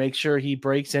make sure he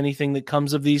breaks anything that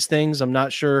comes of these things. I'm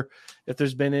not sure if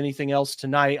there's been anything else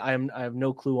tonight. I have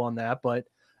no clue on that, but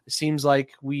it seems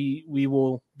like we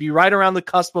will be right around the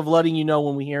cusp of letting you know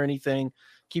when we hear anything.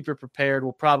 Keep it prepared.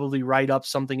 We'll probably write up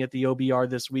something at the OBR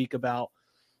this week about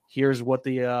here's what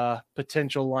the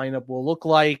potential lineup will look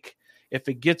like. If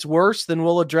it gets worse, then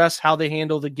we'll address how they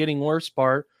handle the getting worse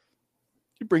part.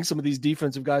 You bring some of these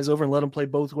defensive guys over and let them play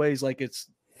both ways like it's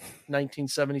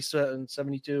 1977,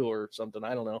 72 or something.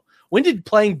 I don't know. When did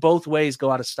playing both ways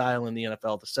go out of style in the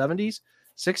NFL? The 70s?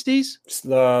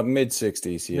 60s?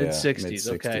 Mid-60s, yeah. Mid-60s,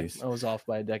 okay. I was off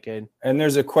by a decade. And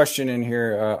there's a question in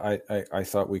here. I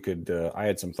thought we could I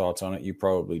had some thoughts on it. You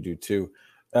probably do too.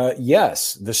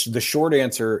 Yes. The short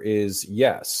answer is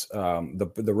yes.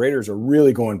 The Raiders are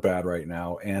really going bad right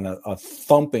now, and a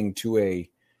thumping to a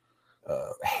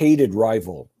hated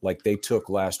rival like they took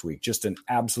last week, just an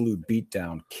absolute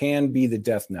beatdown, can be the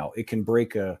death knell. It can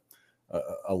break a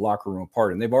locker room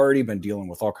apart. And they've already been dealing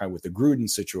with all kind with the Gruden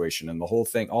situation and the whole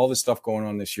thing, all this stuff going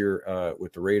on this year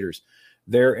with the Raiders.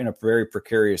 They're in a very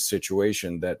precarious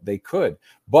situation that they could.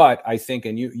 But I think,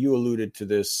 and you alluded to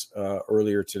this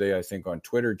earlier today, I think on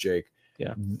Twitter, Jake,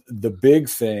 the big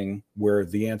thing where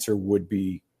the answer would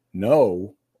be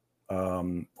no,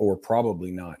 or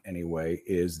probably not anyway,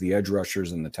 is the edge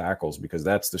rushers and the tackles, because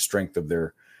that's the strength of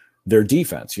their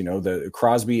defense. You know, the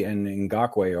Crosby and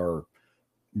Ngakoue are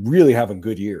really having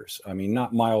good years. I mean,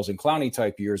 not Miles and Clowney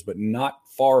type years, but not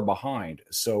far behind.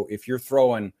 So if you're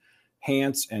throwing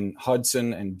Hance and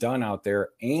Hudson and Dunn out there,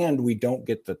 and we don't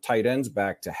get the tight ends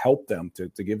back to help them,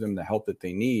 to give them the help that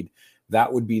they need,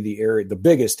 that would be the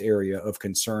biggest area of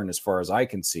concern as far as I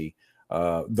can see.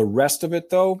 The rest of it,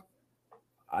 though,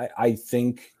 I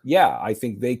think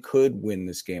they could win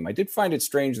this game. I did find it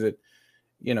strange that,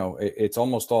 you know, it's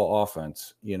almost all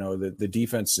offense. You know, the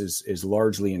defense is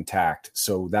largely intact.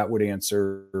 So that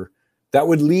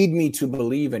would lead me to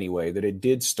believe anyway that it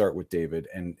did start with David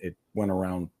and it went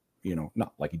around, you know,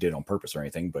 not like he did on purpose or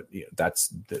anything, but you know,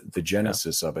 that's the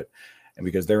genesis of it. And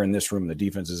because they're in this room, the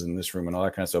defense is in this room and all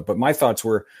that kind of stuff. But my thoughts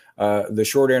were the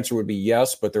short answer would be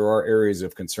yes, but there are areas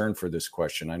of concern for this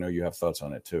question. I know you have thoughts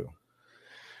on it too.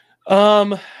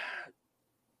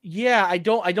 Yeah, I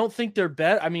don't think they're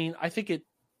bad. I mean, I think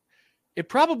it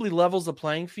probably levels the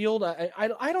playing field.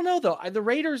 I don't know though. The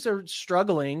Raiders are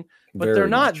struggling, but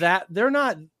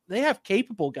they have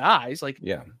capable guys. Like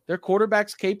their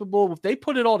quarterback's capable. If they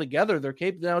put it all together, they're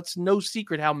capable. Now it's no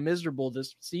secret how miserable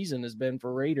this season has been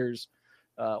for Raiders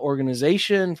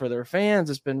organization, for their fans.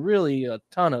 It's been really a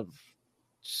ton of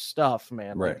stuff,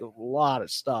 man. Right. Like a lot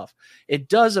of stuff. It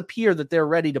does appear that they're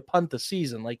ready to punt the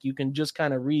season. Like you can just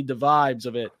kind of read the vibes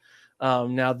of it.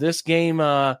 Now this game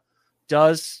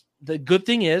does. The good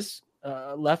thing is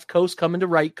left coast coming to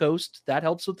right coast. That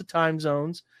helps with the time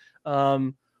zones.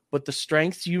 But the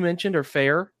strengths you mentioned are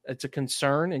fair. It's a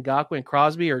concern. Ngakoue and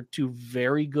Crosby are two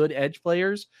very good edge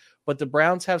players. But the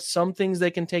Browns have some things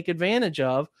they can take advantage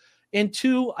of. And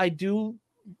two, I do,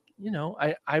 you know,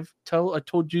 I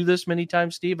told you this many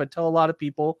times, Steve. I tell a lot of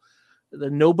people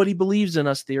that nobody believes in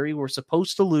us theory. We're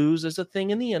supposed to lose is a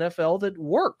thing in the NFL that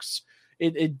works.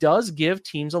 It does give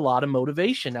teams a lot of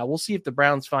motivation. Now, we'll see if the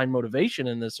Browns find motivation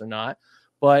in this or not,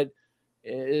 but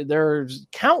there's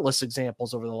countless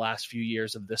examples over the last few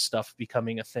years of this stuff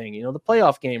becoming a thing. You know, the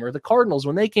playoff game or the Cardinals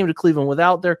when they came to Cleveland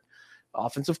without their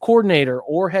offensive coordinator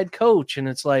or head coach, and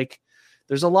it's like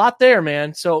there's a lot there,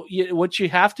 man. So what you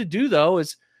have to do though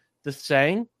is the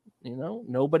saying,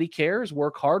 nobody cares,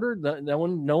 work harder. No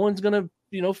one's going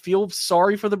to, feel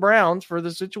sorry for the Browns for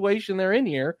the situation they're in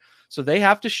here. So they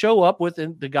have to show up with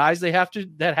the guys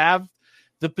that have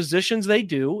the positions they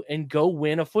do and go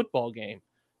win a football game.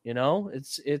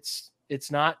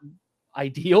 It's not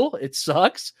ideal. It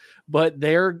sucks, but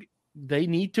they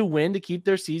need to win to keep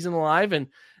their season alive. And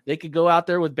they could go out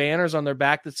there with banners on their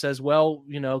back that says, well,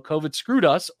 COVID screwed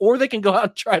us, or they can go out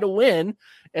and try to win.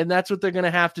 And that's what they're going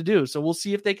to have to do. So we'll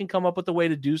see if they can come up with a way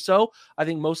to do so. I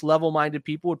think most level-minded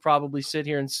people would probably sit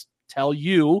here and tell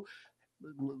you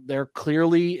they're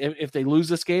clearly, if they lose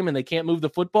this game and they can't move the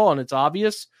football and it's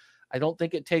obvious, I don't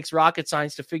think it takes rocket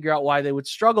science to figure out why they would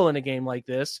struggle in a game like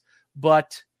this,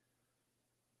 but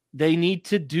they need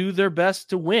to do their best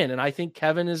to win. And I think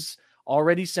Kevin is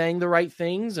already saying the right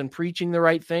things and preaching the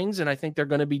right things. And I think they're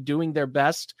going to be doing their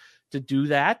best to do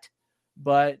that.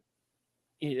 But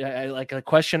like a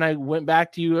question I went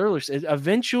back to you earlier,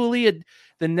 eventually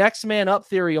the next man up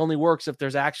theory only works if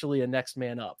there's actually a next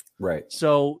man up. Right.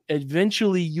 So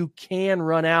eventually you can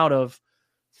run out of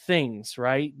things,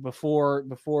 right? Before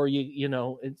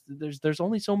there's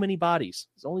only so many bodies.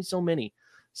 There's only so many.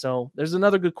 So there's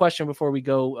another good question before we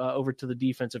go over to the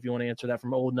defense. If you want to answer that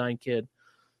from Old Nine Kid.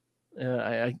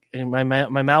 My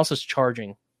mouse is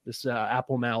charging. This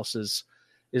Apple mouse is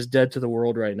dead to the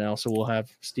world right now. So we'll have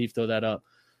Steve throw that up.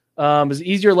 Is it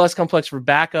easier or less complex for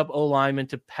backup O linemen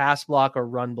to pass block or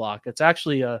run block? It's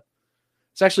actually a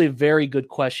very good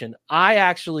question. I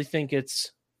actually think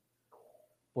that's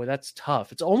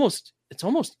tough. It's almost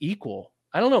equal.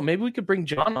 I don't know. Maybe we could bring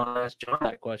John on and ask John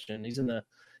that question. He's in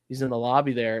the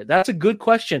lobby there. That's a good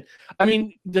question. I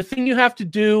mean, the thing you have to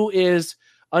do is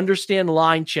understand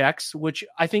line checks, which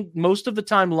I think most of the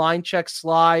time line checks,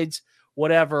 slides,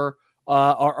 whatever,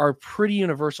 are pretty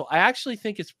universal. I actually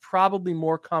think it's probably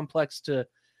more complex to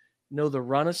know the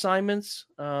run assignments,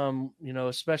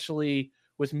 especially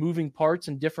with moving parts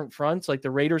and different fronts. Like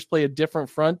the Raiders play a different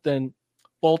front than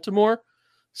Baltimore.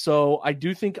 So I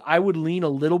do think I would lean a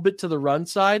little bit to the run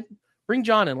side. Bring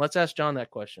John in. Let's ask John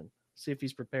that question. See if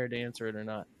he's prepared to answer it or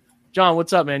not. John,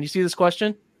 what's up, man? You see this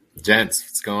question? Gents,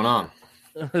 what's going on?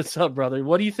 What's up, brother?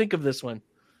 What do you think of this one?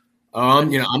 I'm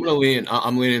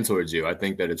leaning towards you. I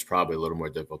think that it's probably a little more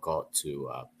difficult to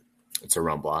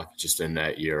run block, just in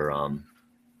that you're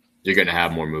going to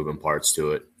have more moving parts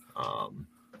to it.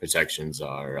 Protections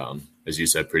are, as you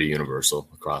said, pretty universal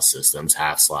across systems.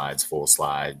 Half slides, full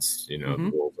slides.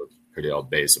 Pretty all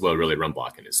base. Well, really, run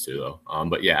blocking is too, though.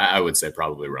 But yeah, I would say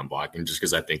probably run blocking, just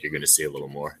because I think you're going to see a little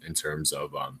more in terms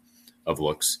of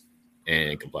looks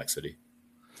and complexity.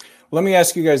 Let me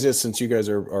ask you guys this, since you guys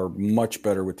are much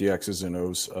better with the X's and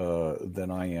O's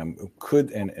than I am.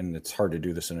 And it's hard to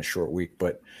do this in a short week,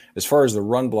 but as far as the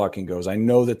run blocking goes, I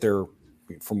know that they're,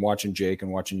 from watching Jake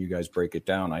and watching you guys break it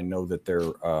down, I know that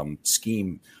their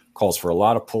scheme calls for a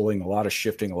lot of pulling, a lot of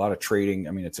shifting, a lot of trading.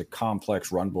 I mean, it's a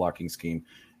complex run blocking scheme.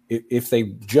 If they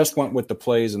just went with the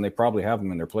plays, and they probably have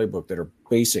them in their playbook, that are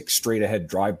basic straight ahead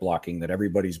drive blocking that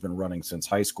everybody's been running since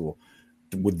high school,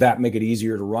 would that make it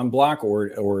easier to run block,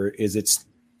 or is it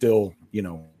still,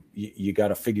 you got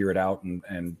to figure it out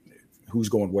and who's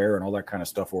going where and all that kind of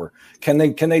stuff? Or can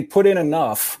they put in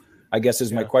enough, I guess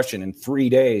is my question, in 3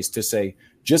 days to say,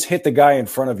 just hit the guy in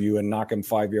front of you and knock him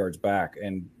 5 yards back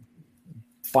and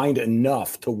find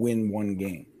enough to win one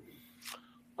game?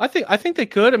 I think they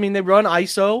could. I mean, they run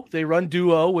ISO, they run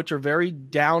duo, which are very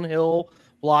downhill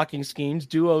blocking schemes.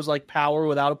 Duo's like power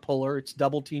without a puller. It's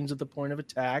double teams at the point of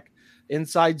attack.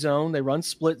 Inside zone, they run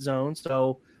split zone.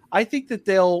 So I think that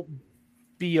they'll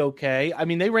be okay. I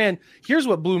mean, here's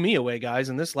what blew me away, guys.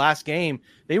 In this last game,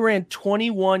 they ran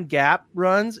 21 gap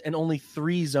runs and only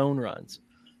 3 zone runs.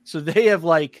 So they have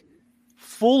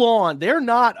full on. They're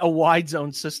not a wide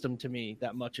zone system to me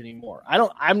that much anymore.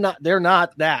 They're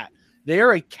not that.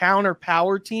 They're a counter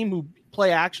power team who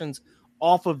play actions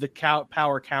off of the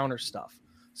power counter stuff.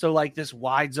 So this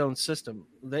wide zone system,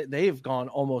 they've gone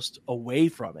almost away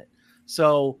from it.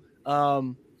 So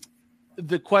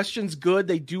the question's good.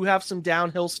 They do have some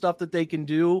downhill stuff that they can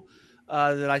do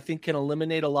that I think can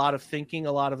eliminate a lot of thinking,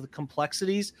 a lot of the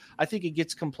complexities. I think it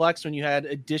gets complex when you had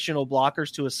additional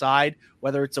blockers to a side,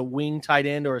 whether it's a wing tight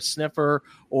end or a sniffer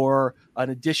or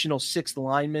an additional 6th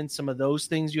lineman, some of those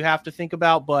things you have to think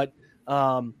about. But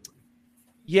I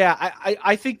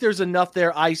think there's enough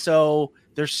there. ISO,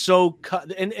 they're so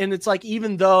cut. And it's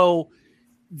even though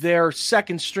they're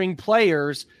second string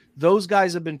players, those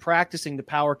guys have been practicing the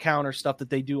power counter stuff that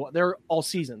they do. They're all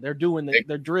season. They're doing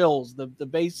their drills, the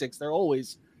basics.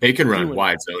 They can run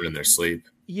wide zone in their sleep.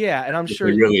 Yeah, and I'm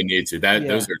sure they really need to.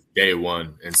 Those are day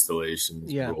one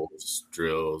installations, rolls,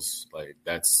 drills. Like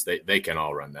they can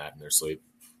all run that in their sleep.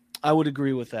 I would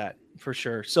agree with that for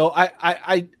sure. So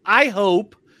I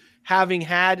hope, having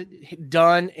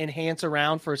done Enhance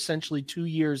around for essentially 2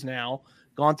 years now,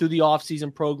 gone through the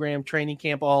offseason program, training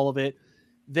camp, all of it,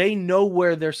 they know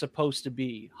where they're supposed to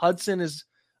be. Hudson is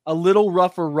a little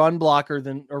rougher run blocker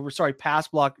than pass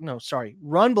blocker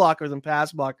than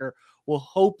pass blocker. We'll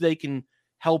hope they can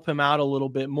help him out a little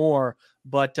bit more.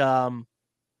 But I'm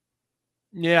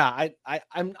not.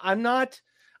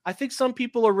 I think some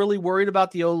people are really worried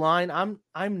about the O-line.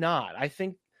 I'm not. I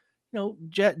think,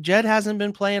 Jed hasn't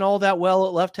been playing all that well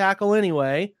at left tackle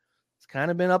anyway. It's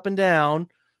kind of been up and down.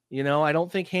 I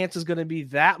don't think Hance is going to be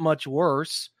that much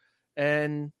worse.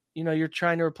 And, you're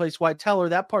trying to replace White Teller.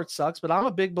 That part sucks, but I'm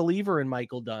a big believer in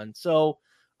Michael Dunn. So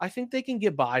I think they can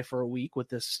get by for a week with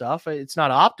this stuff. It's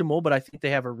not optimal, but I think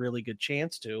they have a really good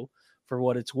chance to, for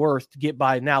what it's worth, to get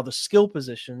by. Now, the skill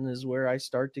position is where I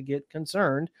start to get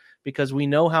concerned, because we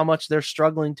know how much they're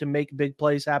struggling to make big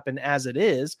plays happen as it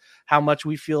is, how much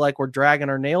we feel like we're dragging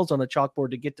our nails on a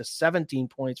chalkboard to get to 17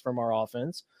 points from our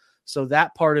offense. So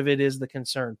that part of it is the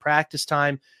concern. Practice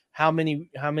time. How many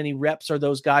reps are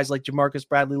those guys like Jamarcus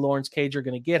Bradley, Lawrence Cage are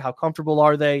going to get? How comfortable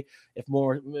are they? If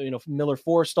Miller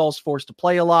Forrestall's forced to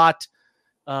play a lot,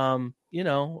 it's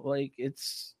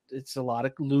a lot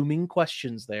of looming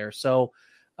questions there. So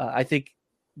I think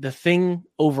the thing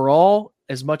overall,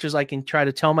 as much as I can try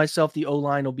to tell myself the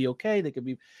O-line will be okay,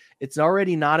 it's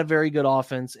already not a very good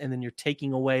offense. And then you're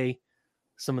taking away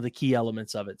some of the key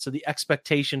elements of it. So the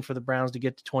expectation for the Browns to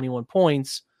get to 21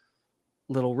 points,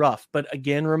 little rough. But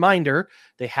again, reminder,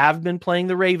 they have been playing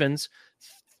the Ravens.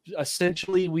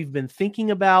 Essentially, we've been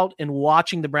thinking about and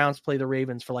watching the Browns play the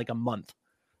Ravens for like a month.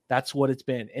 That's what it's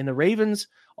been. And the Ravens,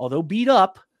 although beat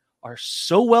up, are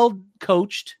so well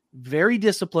coached, very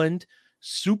disciplined,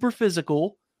 super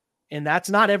physical, and that's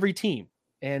not every team.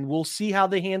 And we'll see how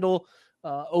they handle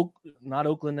not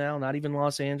Oakland now, not even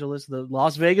Los Angeles, the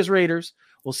Las Vegas Raiders.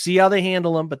 We'll see how they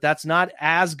handle them, but that's not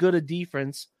as good a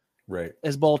defense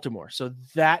as Baltimore. So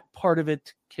that part of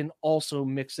it can also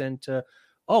mix into,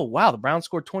 oh, wow, the Browns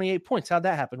scored 28 points. How'd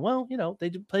that happen? Well,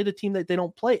 they played a team that they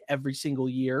don't play every single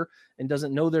year and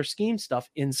doesn't know their scheme stuff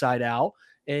inside out,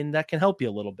 and that can help you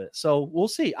a little bit. So we'll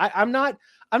see. I'm not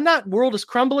world is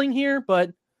crumbling here,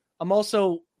 but I'm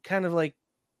also kind of like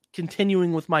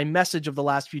continuing with my message of the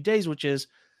last few days, which is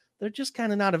they're just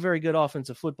kind of not a very good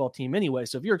offensive football team anyway.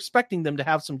 So if you're expecting them to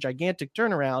have some gigantic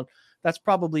turnaround, that's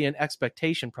probably an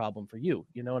expectation problem for you.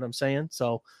 You know what I'm saying?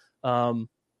 So,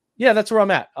 that's where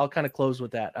I'm at. I'll kind of close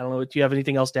with that. I don't know. Do you have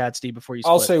anything else to add, Steve, before you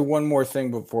split? I'll say one more thing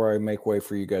before I make way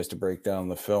for you guys to break down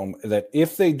the film, that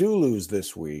if they do lose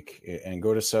this week and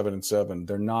go to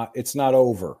 7-7, it's not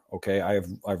over. Okay.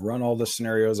 I've run all the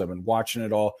scenarios. I've been watching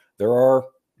it all. There are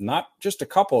not just a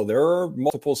couple. There are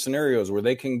multiple scenarios where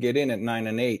they can get in at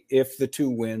 9-8 if the 2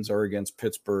 wins are against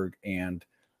Pittsburgh and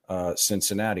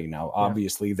Cincinnati. Now,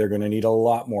 obviously, they're going to need a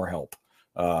lot more help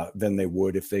than they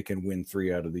would if they can win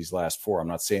 3 out of these last 4. I'm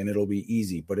not saying it'll be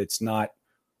easy, but it's not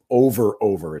over.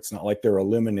 It's not like they're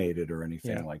eliminated or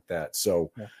anything like that.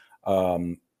 So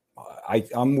I'm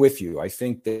with you. I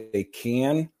think that they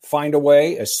can find a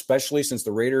way, especially since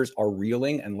the Raiders are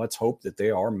reeling, and let's hope that they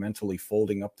are mentally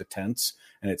folding up the tents.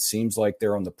 And it seems like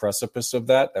they're on the precipice of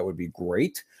that. That would be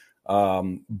great.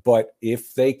 But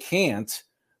if they can't,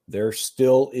 there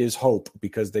still is hope,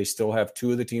 because they still have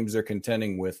 2 of the teams they're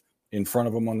contending with in front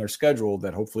of them on their schedule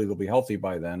that hopefully they'll be healthy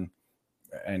by then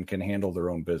and can handle their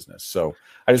own business. So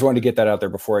I just wanted to get that out there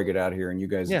before I get out of here, and you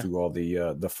guys do all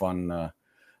the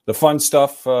fun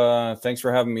stuff. Thanks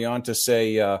for having me on to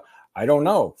say, I don't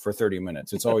know, for 30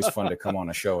 minutes. It's always fun to come on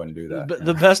a show and do that.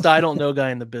 The best I don't know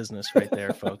guy in the business right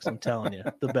there, folks. I'm telling you,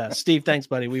 the best. Steve, thanks,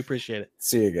 buddy. We appreciate it.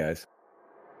 See you guys.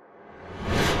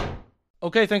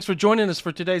 Okay, thanks for joining us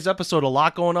for today's episode. A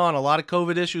lot going on, a lot of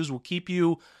COVID issues. We'll keep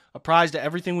you apprised of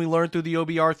everything we learned through the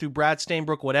OBR, through Brad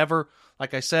Stainbrook, whatever.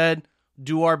 Like I said,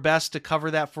 do our best to cover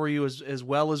that for you as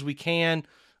well as we can.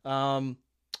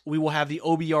 We will have the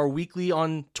OBR Weekly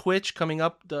on Twitch coming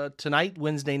up tonight,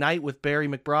 Wednesday night, with Barry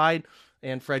McBride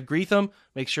and Fred Greetham.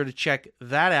 Make sure to check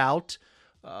that out.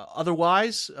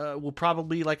 Otherwise, we'll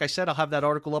probably, like I said, I'll have that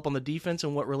article up on the defense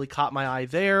and what really caught my eye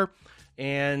there.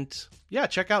 And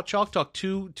check out Chalk Talk.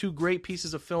 Two great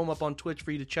pieces of film up on Twitch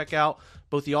for you to check out,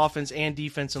 both the offense and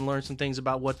defense, and learn some things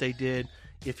about what they did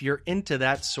if you're into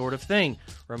that sort of thing.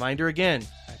 Reminder again,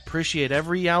 I appreciate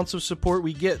every ounce of support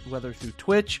we get, whether through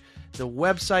Twitch, the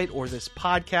website or this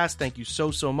podcast. Thank you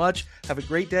so much. Have a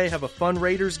great day. Have a fun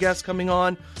Raiders guest coming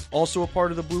on. Also a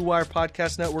part of the Blue Wire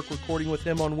Podcast Network, recording with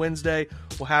him on Wednesday.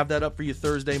 We'll have that up for you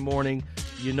Thursday morning.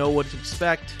 You know what to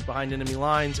expect behind enemy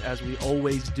lines, as we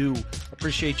always do.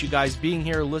 Appreciate you guys being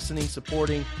here, listening,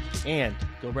 supporting, and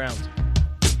go Browns.